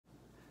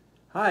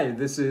Hi,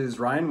 this is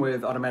Ryan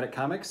with Automatic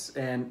Comics,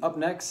 and up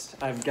next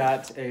I've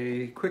got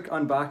a quick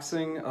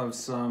unboxing of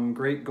some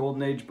great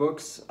Golden Age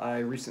books I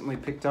recently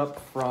picked up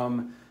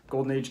from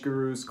Golden Age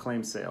Guru's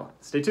claim sale.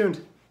 Stay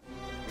tuned!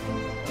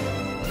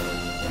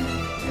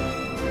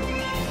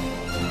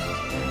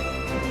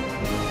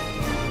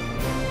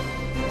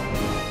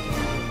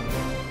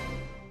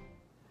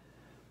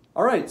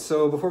 Alright,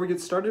 so before we get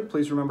started,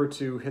 please remember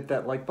to hit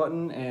that like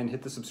button and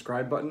hit the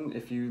subscribe button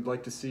if you'd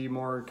like to see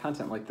more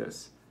content like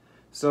this.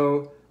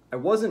 So I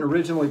wasn't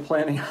originally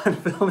planning on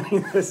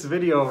filming this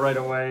video right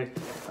away,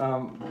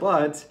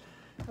 but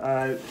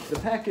the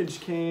package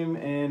came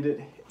and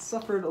it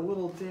suffered a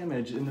little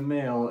damage in the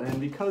mail, and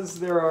because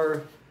there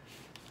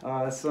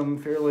are some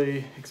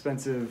fairly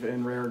expensive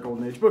and rare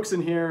Golden Age books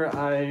in here,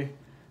 I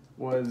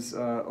was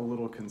a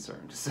little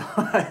concerned. So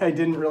I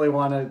didn't really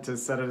want to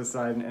set it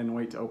aside and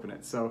wait to open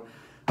it. So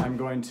I'm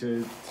going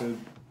to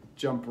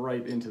jump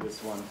right into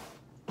this one.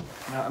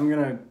 Now I'm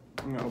gonna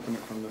open it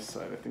from this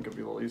side. I think it'll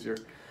be a little easier.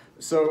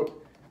 So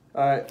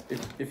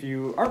if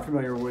you aren't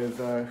familiar with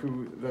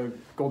who the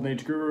Golden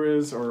Age Guru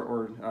is,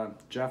 or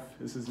Jeff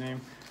is his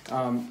name,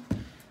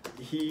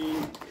 he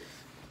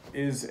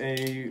is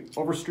a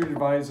overstreet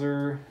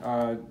advisor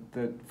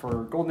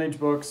for Golden Age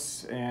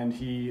books, and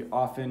he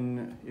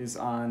often is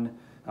on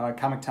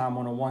Comic Tom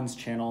 101's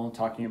channel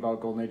talking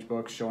about Golden Age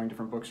books, showing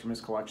different books from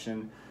his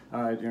collection.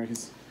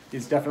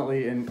 He's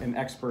definitely an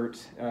expert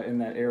in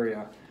that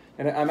area.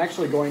 And I'm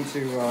actually going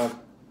to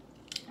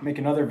make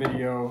another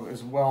video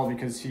as well,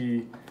 because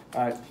he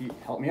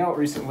helped me out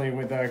recently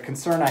with a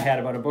concern I had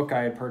about a book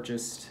I had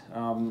purchased,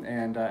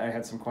 and I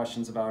had some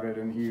questions about it,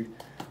 and he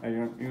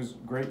was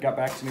great, got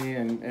back to me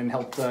and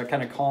helped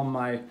kind of calm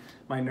my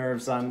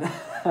nerves on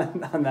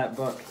on that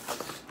book.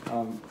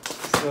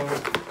 So,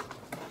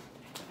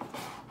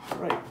 all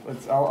right,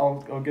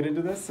 I'll get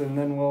into this, and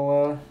then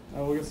we'll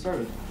get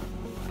started.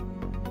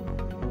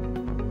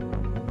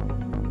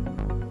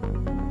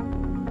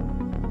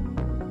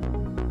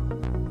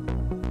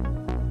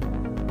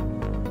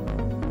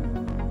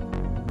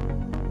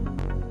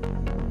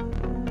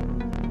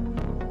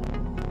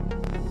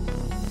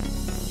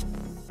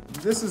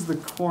 This is the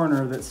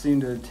corner that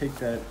seemed to take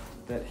that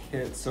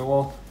hit,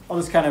 so I'll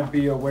just kind of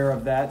be aware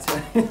of that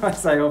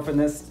as I open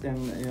this,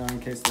 and in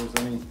case there's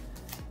any,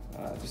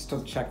 just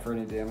to check for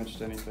any damage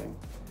to anything.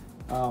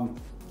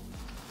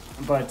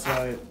 But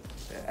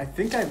I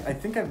think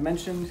I've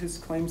mentioned his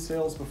claim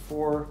sales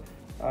before.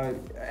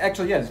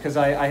 Actually, yes, because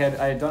I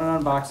had done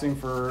an unboxing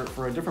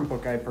for a different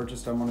book I had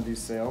purchased on one of these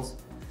sales,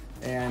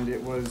 and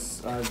it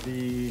was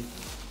the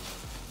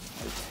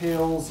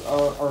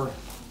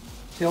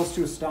Tales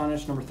to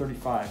Astonish number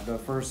 35, the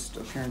first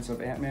appearance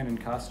of Ant-Man in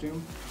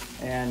costume.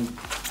 And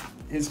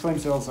his claim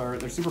sales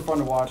they're super fun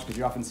to watch, because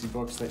you often see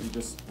books that you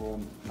just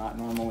will not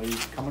normally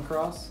come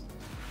across.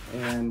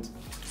 And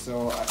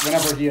so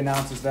whenever he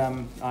announces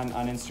them on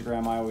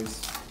Instagram, I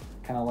always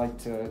kind of like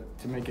to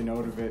make a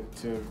note of it,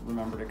 to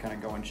remember to kind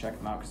of go and check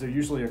them out, because they're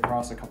usually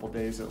across a couple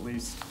days at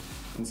least.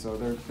 And so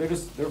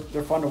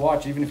they're fun to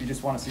watch, even if you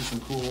just want to see some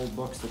cool old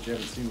books that you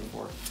haven't seen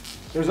before.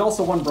 There's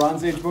also one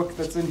Bronze Age book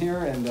that's in here,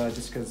 and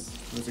just because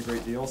it was a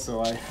great deal,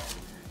 so I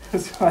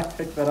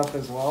picked that up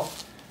as well.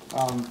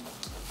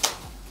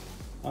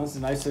 This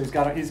is nice. So he's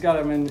got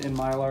them in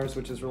Mylars,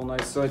 which is real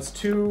nice. So it's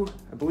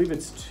I believe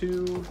it's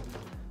two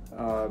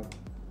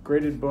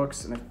graded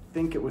books, and I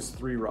think it was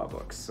 3 raw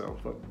books. So,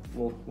 but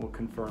we'll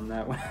confirm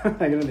that when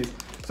I get into these.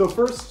 So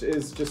first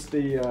is just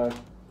the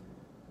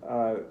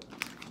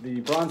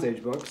Bronze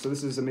Age book. So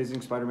this is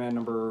Amazing Spider-Man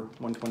number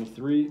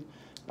 123.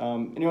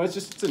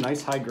 It's a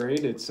nice high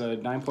grade. It's a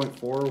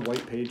 9.4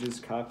 white pages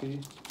copy.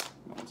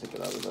 I'll take it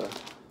out of the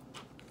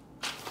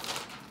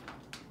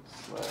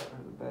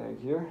bag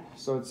here.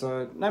 So it's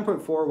a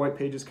 9.4 white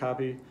pages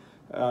copy.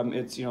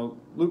 It's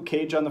Luke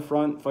Cage on the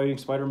front fighting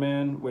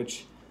Spider-Man,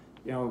 which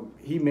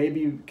he may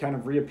be kind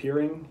of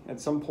reappearing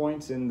at some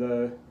point in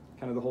the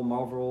kind of the whole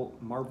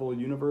Marvel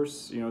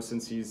universe,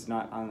 since he's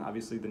not on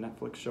obviously the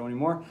Netflix show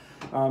anymore.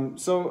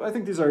 So I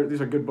think these are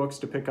good books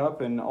to pick up,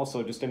 and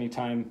also just any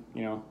time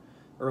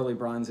early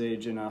Bronze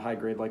Age in a high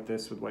grade like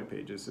this with white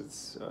pages,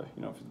 it's if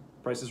the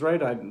price is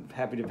right, I'm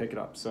happy to pick it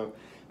up. So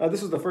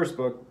this was the first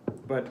book,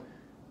 but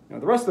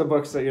the rest of the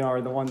books that are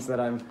the ones that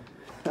I'm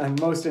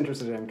most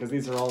interested in, because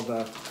these are all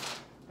the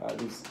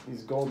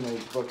these Golden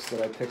Age books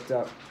that I picked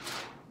up.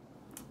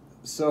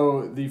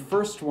 So the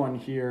first one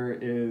here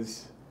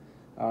is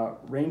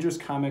Rangers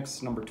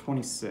Comics number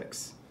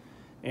 26.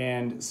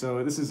 And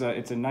so this is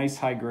it's a nice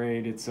high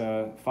grade. It's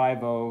a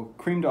 5.0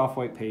 creamed off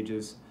white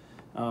pages.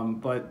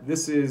 But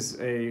this is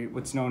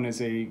what's known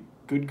as a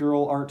good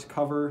girl art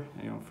cover,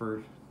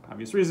 for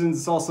obvious reasons.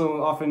 It's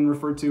also often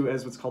referred to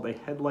as what's called a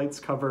headlights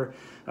cover,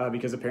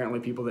 because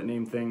apparently people that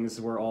name things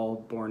were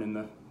all born in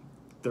the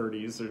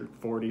 30s or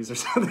 40s or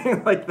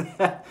something like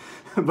that.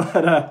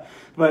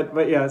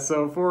 But yeah,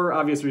 so for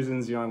obvious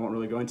reasons, I won't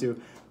really go into.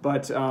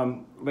 But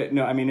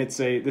no, I mean, this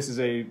is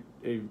a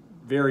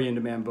very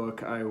in-demand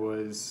book. I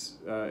was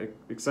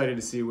excited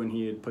to see when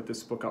he had put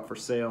this book up for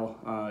sale.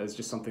 It's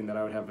just something that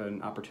I would have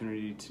an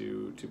opportunity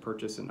to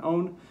purchase and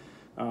own.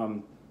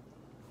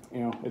 You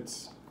know,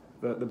 it's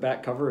the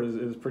back cover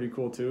is pretty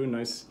cool too.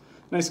 Nice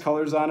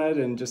colors on it,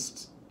 and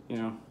just, you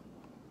know,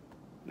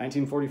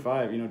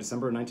 1945. You know,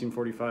 December of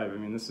 1945. I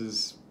mean, this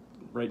is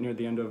right near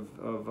the end of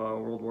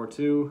World War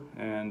II,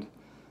 and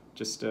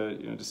just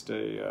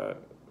a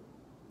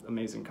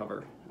amazing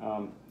cover.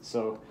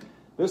 So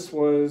this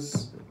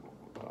was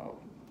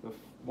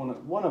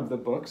one of the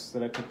books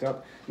that I picked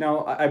up.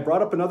 Now, I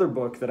brought up another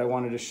book that I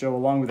wanted to show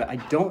along with it. I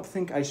don't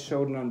think I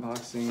showed an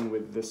unboxing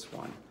with this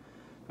one.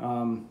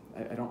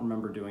 I don't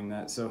remember doing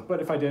that. So,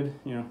 but if I did,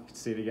 you know, you can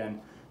see it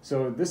again.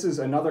 So this is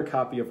another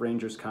copy of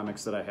Rangers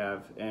Comics that I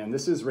have, and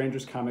this is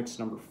Rangers Comics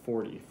number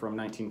 40 from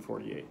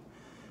 1948.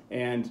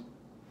 And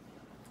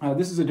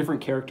this is a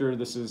different character.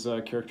 This is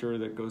a character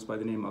that goes by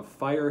the name of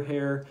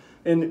Firehair.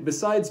 And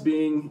besides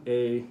being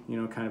a,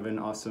 you know, kind of an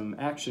awesome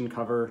action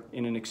cover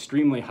in an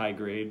extremely high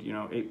grade, you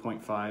know,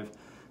 8.5,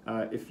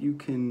 if you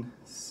can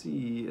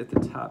see at the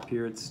top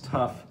here, it's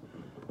tough.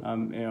 You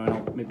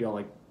know, maybe I'll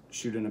like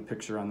shoot in a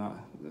picture on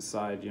the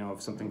side, you know,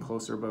 of something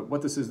closer. But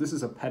what this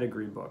is a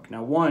pedigree book.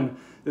 Now, one,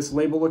 this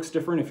label looks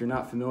different. If you're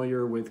not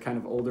familiar with kind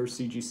of older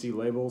CGC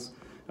labels,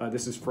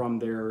 this is from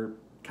their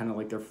kind of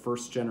like their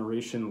first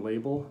generation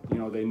label. You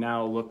know, they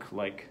now look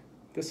like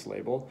this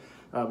label,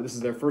 but this is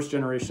their first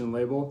generation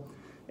label.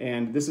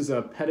 And this is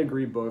a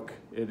pedigree book.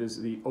 It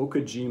is the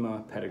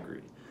Okajima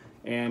pedigree.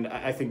 And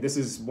I think this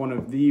is one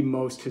of the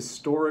most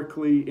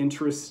historically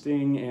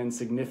interesting and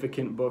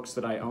significant books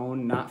that I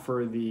own, not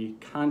for the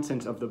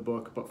content of the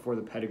book, but for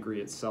the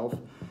pedigree itself.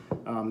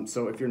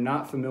 So if you're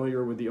not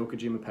familiar with the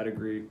Okajima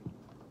pedigree,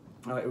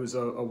 it was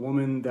a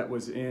woman that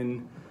was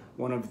in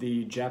one of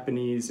the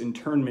Japanese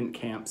internment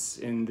camps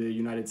in the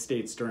United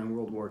States during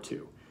World War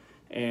II.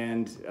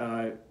 And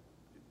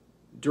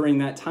during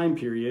that time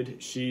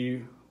period,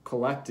 she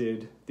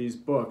collected these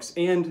books,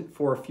 and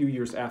for a few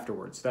years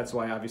afterwards. That's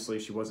why obviously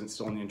she wasn't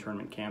still in the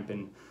internment camp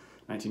in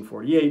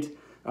 1948,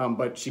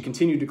 but she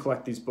continued to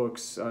collect these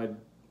books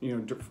you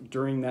know,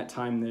 during that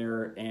time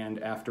there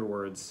and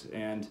afterwards.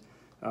 And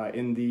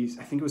in the,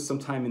 I think it was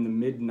sometime in the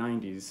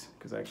mid-90s,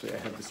 because actually I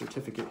have the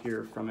certificate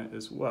here from it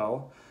as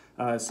well.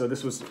 So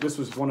this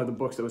was one of the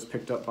books that was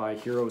picked up by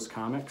Heroes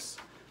Comics,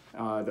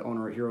 the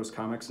owner of Heroes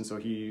Comics, and so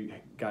he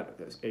got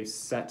a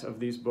set of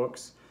these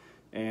books,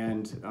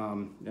 and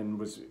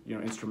was, you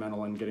know,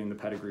 instrumental in getting the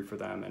pedigree for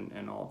them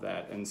and all of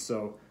that. And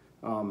so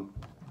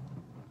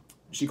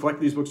she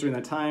collected these books during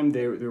that time.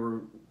 They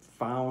were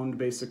found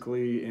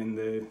basically in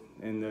the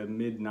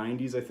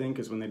mid-90s, I think,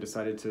 is when they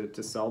decided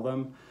to sell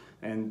them,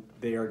 and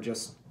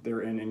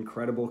they're in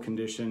incredible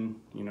condition.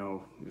 You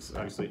know, this is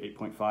obviously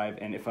 8.5,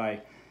 and if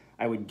I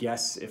would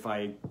guess if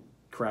I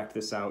cracked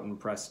this out and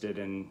pressed it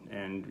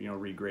and you know,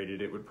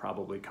 regraded it, would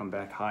probably come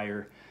back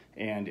higher,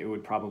 and it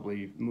would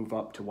probably move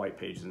up to white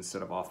pages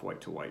instead of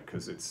off-white to white,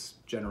 because it's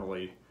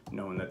generally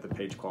known that the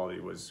page quality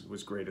was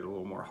graded a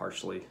little more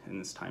harshly in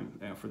this time,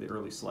 you know, for the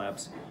early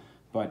slabs.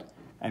 But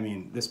I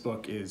mean, this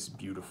book is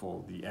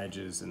beautiful. The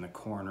edges and the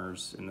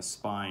corners and the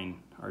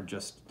spine are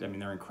just, I mean,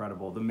 they're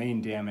incredible. The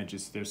main damage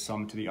is there's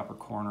some to the upper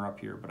corner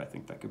up here, but I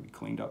think that could be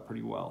cleaned up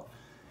pretty well.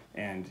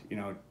 And, you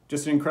know,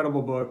 just an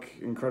incredible book,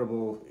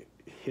 incredible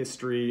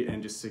history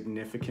and just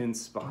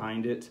significance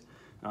behind it.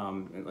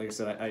 Like I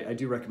said, I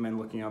do recommend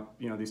looking up,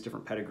 you know, these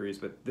different pedigrees,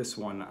 but this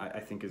one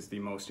I think is the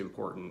most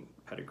important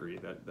pedigree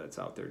that's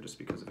out there, just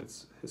because of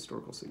its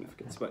historical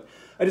significance. But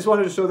I just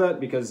wanted to show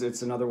that because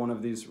it's another one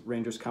of these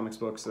Rangers Comics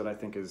books that I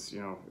think is, you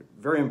know,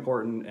 very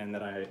important, and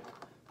that I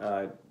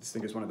just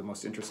think is one of the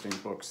most interesting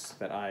books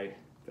that I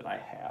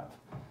have.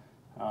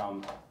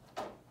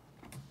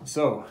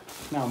 So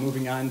now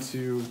moving on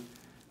to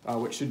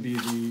what should be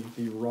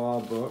the raw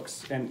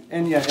books,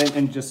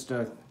 and just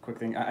a quick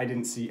thing, I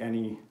don't see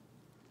any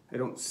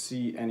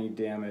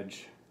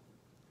damage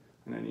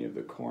in any of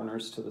the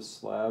corners to the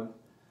slab,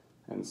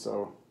 and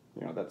so,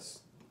 you know,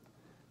 that's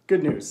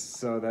good news.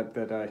 So that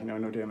you know,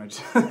 no damage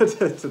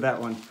to that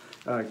one,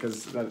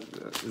 because that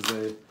is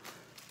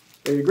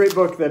a great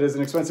book. That is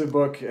an expensive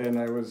book, and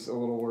I was a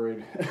little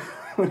worried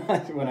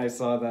when I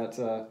saw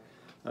that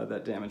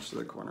that damage to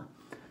the corner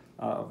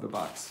of the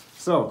box.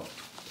 So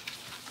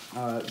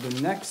the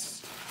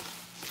next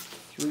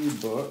three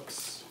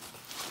books.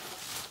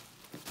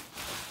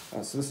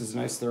 So this is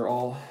nice. They're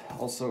all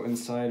also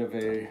inside of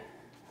a,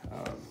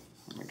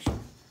 make sure.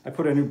 I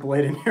put a new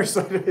blade in here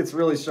so it's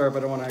really sharp.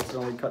 I don't want to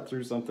accidentally cut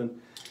through something.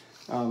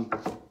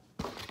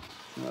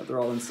 They're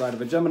all inside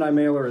of a Gemini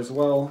mailer as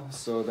well,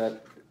 so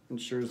that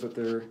ensures that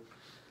they're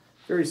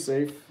very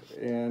safe.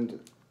 And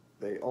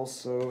they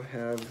also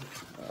have,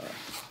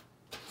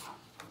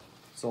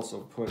 it's also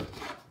put,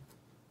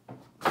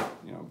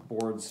 you know,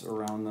 boards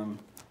around them.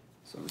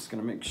 So I'm just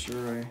going to make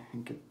sure I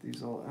can get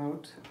these all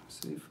out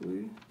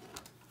safely.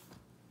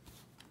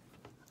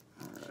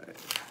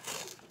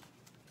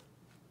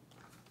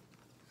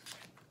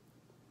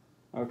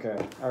 Okay,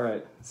 all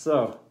right,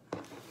 so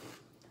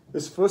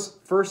this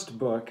first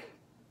book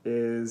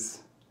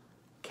is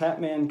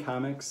Catman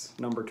Comics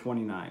number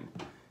 29.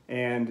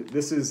 And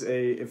this is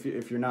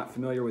if you're not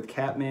familiar with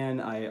Catman,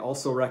 I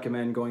also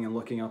recommend going and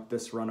looking up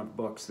this run of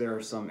books. There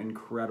are some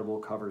incredible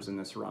covers in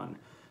this run.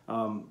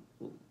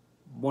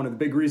 One of the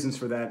big reasons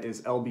for that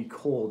is L.B.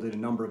 Cole did a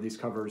number of these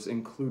covers,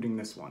 including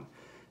this one.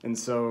 And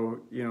so,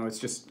 it's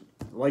just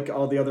like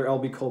all the other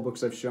L.B. Cole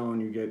books I've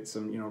shown, you get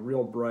some,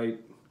 real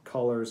bright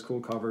colors, cool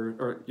covers,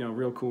 or,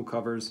 real cool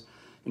covers.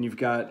 And you've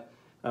got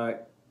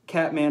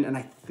Catman, and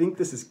I think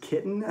this is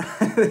Kitten.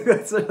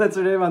 that's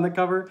her name on the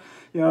cover.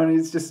 And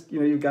he's just,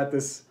 you've got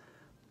this,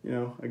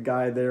 a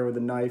guy there with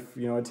a knife,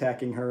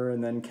 attacking her,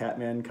 and then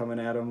Catman coming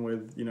at him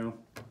with,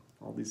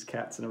 all these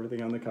cats and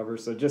everything on the cover.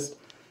 So just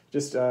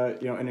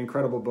an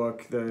incredible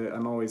book.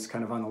 I'm always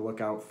kind of on the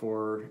lookout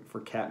for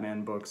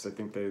Catman books. I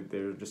think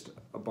they're just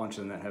a bunch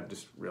of them that have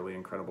just really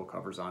incredible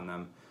covers on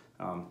them.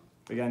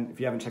 Again, if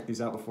you haven't checked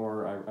these out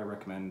before, I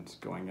recommend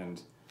going and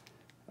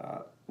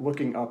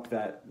looking up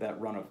that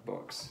run of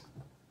books.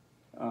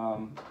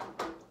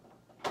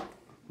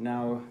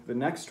 Now the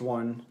next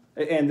one,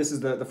 and this is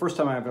the first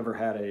time I've ever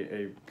had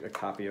a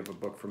copy of a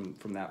book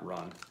from that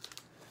run.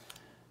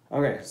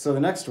 Okay, so the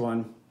next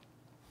one,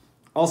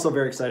 also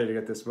very excited to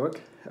get this book.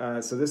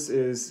 So this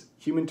is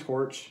Human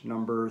Torch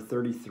number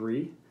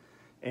 33,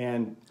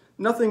 and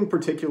nothing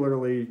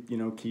particularly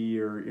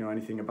key or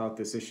anything about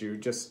this issue.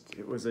 Just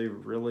it was a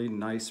really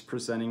nice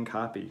presenting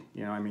copy.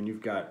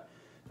 You've got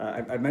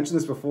I've mentioned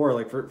this before.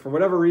 Like for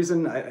whatever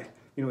reason,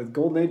 with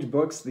Golden Age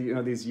books,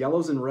 these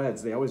yellows and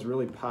reds, they always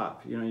really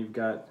pop. You've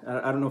got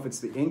I don't know if it's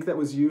the ink that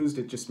was used.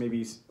 It just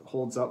maybe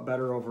holds up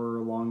better over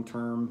long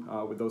term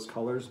with those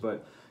colors.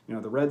 But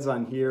the reds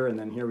on here, and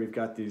then here we've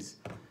got these.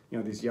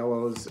 These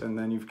yellows, and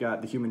then you've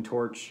got the Human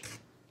Torch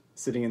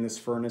sitting in this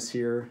furnace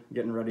here,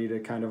 getting ready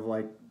to kind of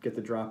like get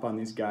the drop on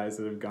these guys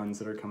that have guns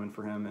that are coming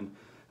for him.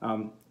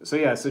 And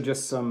so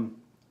just some,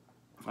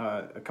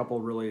 a couple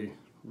really,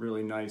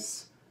 really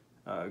nice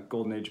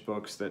Golden Age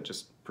books that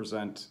just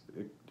present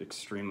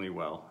extremely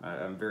well.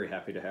 I'm very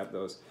happy to have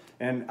those.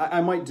 And I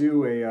might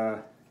do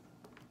a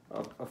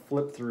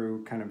flip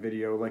through kind of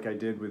video like I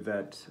did with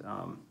that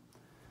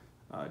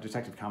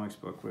Detective Comics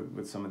book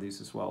with some of these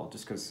as well,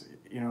 just because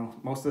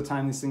most of the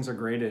time these things are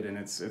graded, and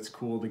it's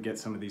cool to get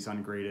some of these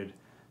ungraded,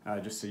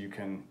 just so you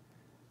can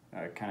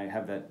kind of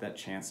have that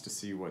chance to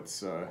see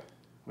what's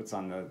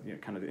on the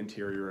kind of the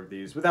interior of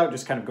these without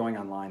just kind of going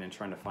online and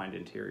trying to find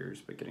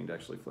interiors, but getting to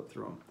actually flip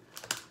through them.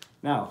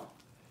 Now,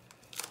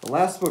 the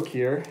last book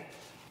here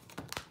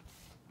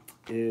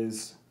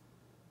is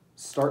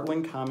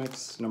Startling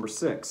Comics number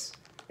 6,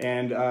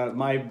 and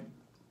my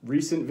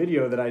recent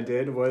video that I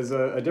did was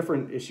a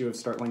different issue of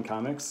Startling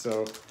Comics.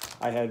 So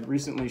I had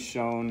recently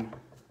shown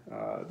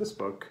this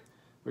book,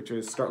 which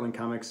was Startling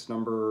Comics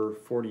number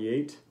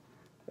 48,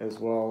 as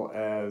well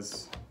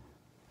as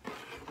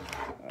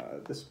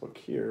this book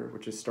here,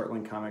 which is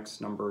Startling Comics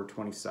number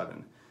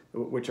 27,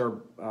 which are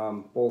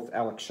both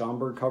Alex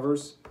Schomburg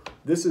covers.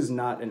 This is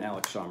not an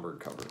Alex Schomburg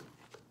cover,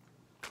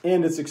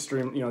 and it's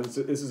extreme. This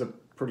is a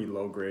pretty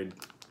low grade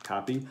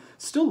copy.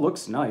 Still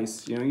looks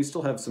nice. You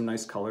still have some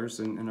nice colors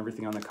and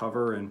everything on the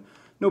cover, and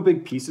no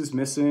big pieces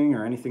missing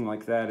or anything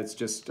like that. It's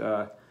just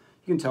you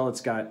can tell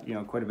it's got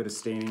quite a bit of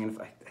staining. And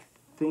I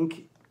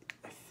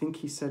think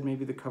he said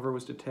maybe the cover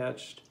was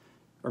detached,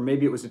 or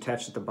maybe it was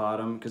attached at the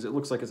bottom, because it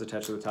looks like it's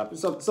attached to the top.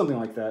 Something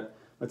like that.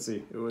 Let's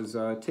see. It was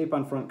tape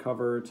on front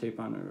cover, tape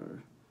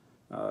on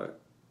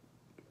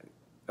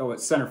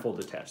it's centerfold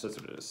detached. That's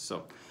what it is.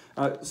 So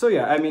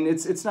yeah,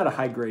 it's not a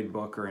high-grade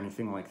book or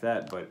anything like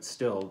that, but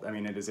still,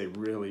 it is a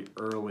really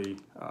early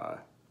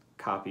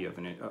copy of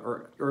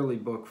or early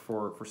book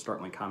for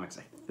Startling Comics.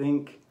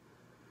 I'm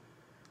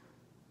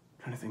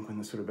trying to think when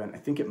this would have been. I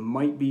think it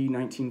might be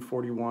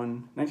 1941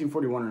 or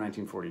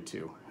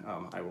 1942.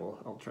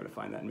 I'll try to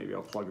find that, and maybe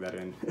I'll plug that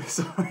in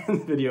in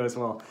the video as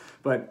well.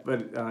 But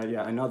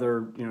yeah,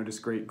 another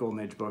just great Golden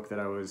Age book that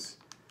I was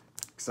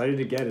excited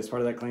to get as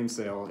part of that claim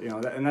sale,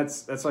 and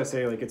that's why I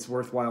say it's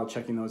worthwhile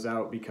checking those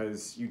out,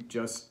 because you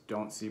just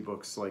don't see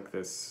books like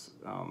this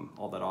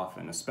all that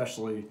often,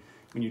 especially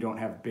when you don't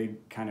have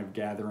big kind of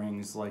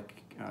gatherings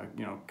like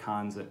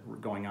cons that are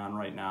going on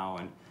right now.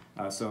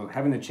 And so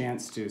having the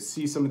chance to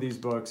see some of these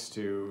books,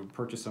 to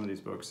purchase some of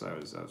these books, I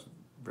was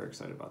very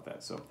excited about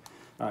that. So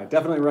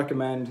definitely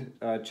recommend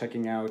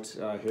checking out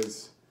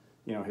his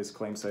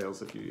claim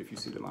sales if you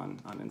see them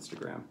on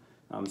Instagram.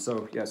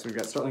 So we've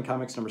got Startling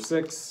Comics number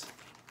 6.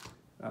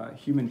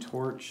 Human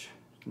Torch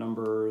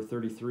number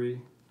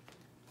 33,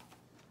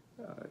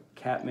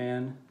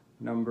 Catman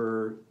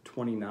number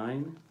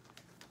 29,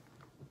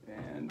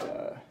 and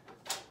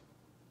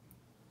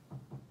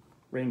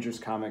Rangers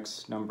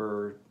Comics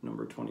number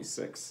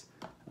 26.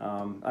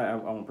 I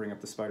won't bring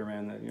up the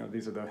Spider-Man.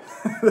 These are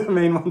the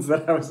main ones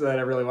that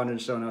I really wanted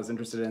to show and I was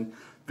interested in.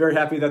 Very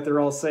happy that they're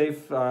all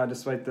safe,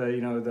 despite the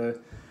the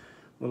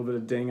little bit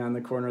of ding on the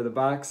corner of the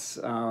box.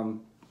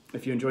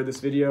 If you enjoyed this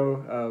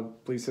video,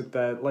 please hit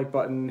that like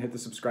button, hit the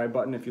subscribe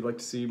button if you'd like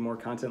to see more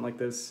content like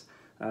this.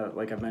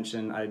 Like I've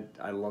mentioned,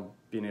 I love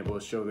being able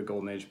to show the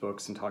Golden Age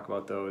books and talk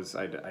about those.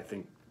 I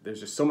think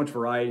there's just so much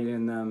variety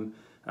in them.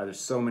 There's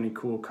so many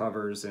cool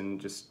covers and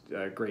just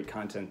great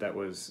content that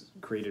was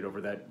created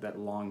over that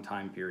long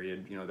time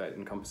period, you know, that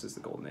encompasses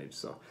the golden age.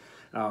 So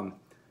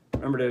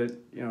remember to,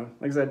 you know,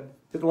 like I said,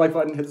 hit the like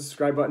button, hit the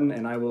subscribe button,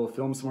 and I will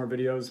film some more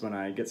videos when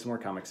I get some more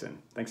comics in.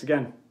 Thanks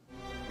again.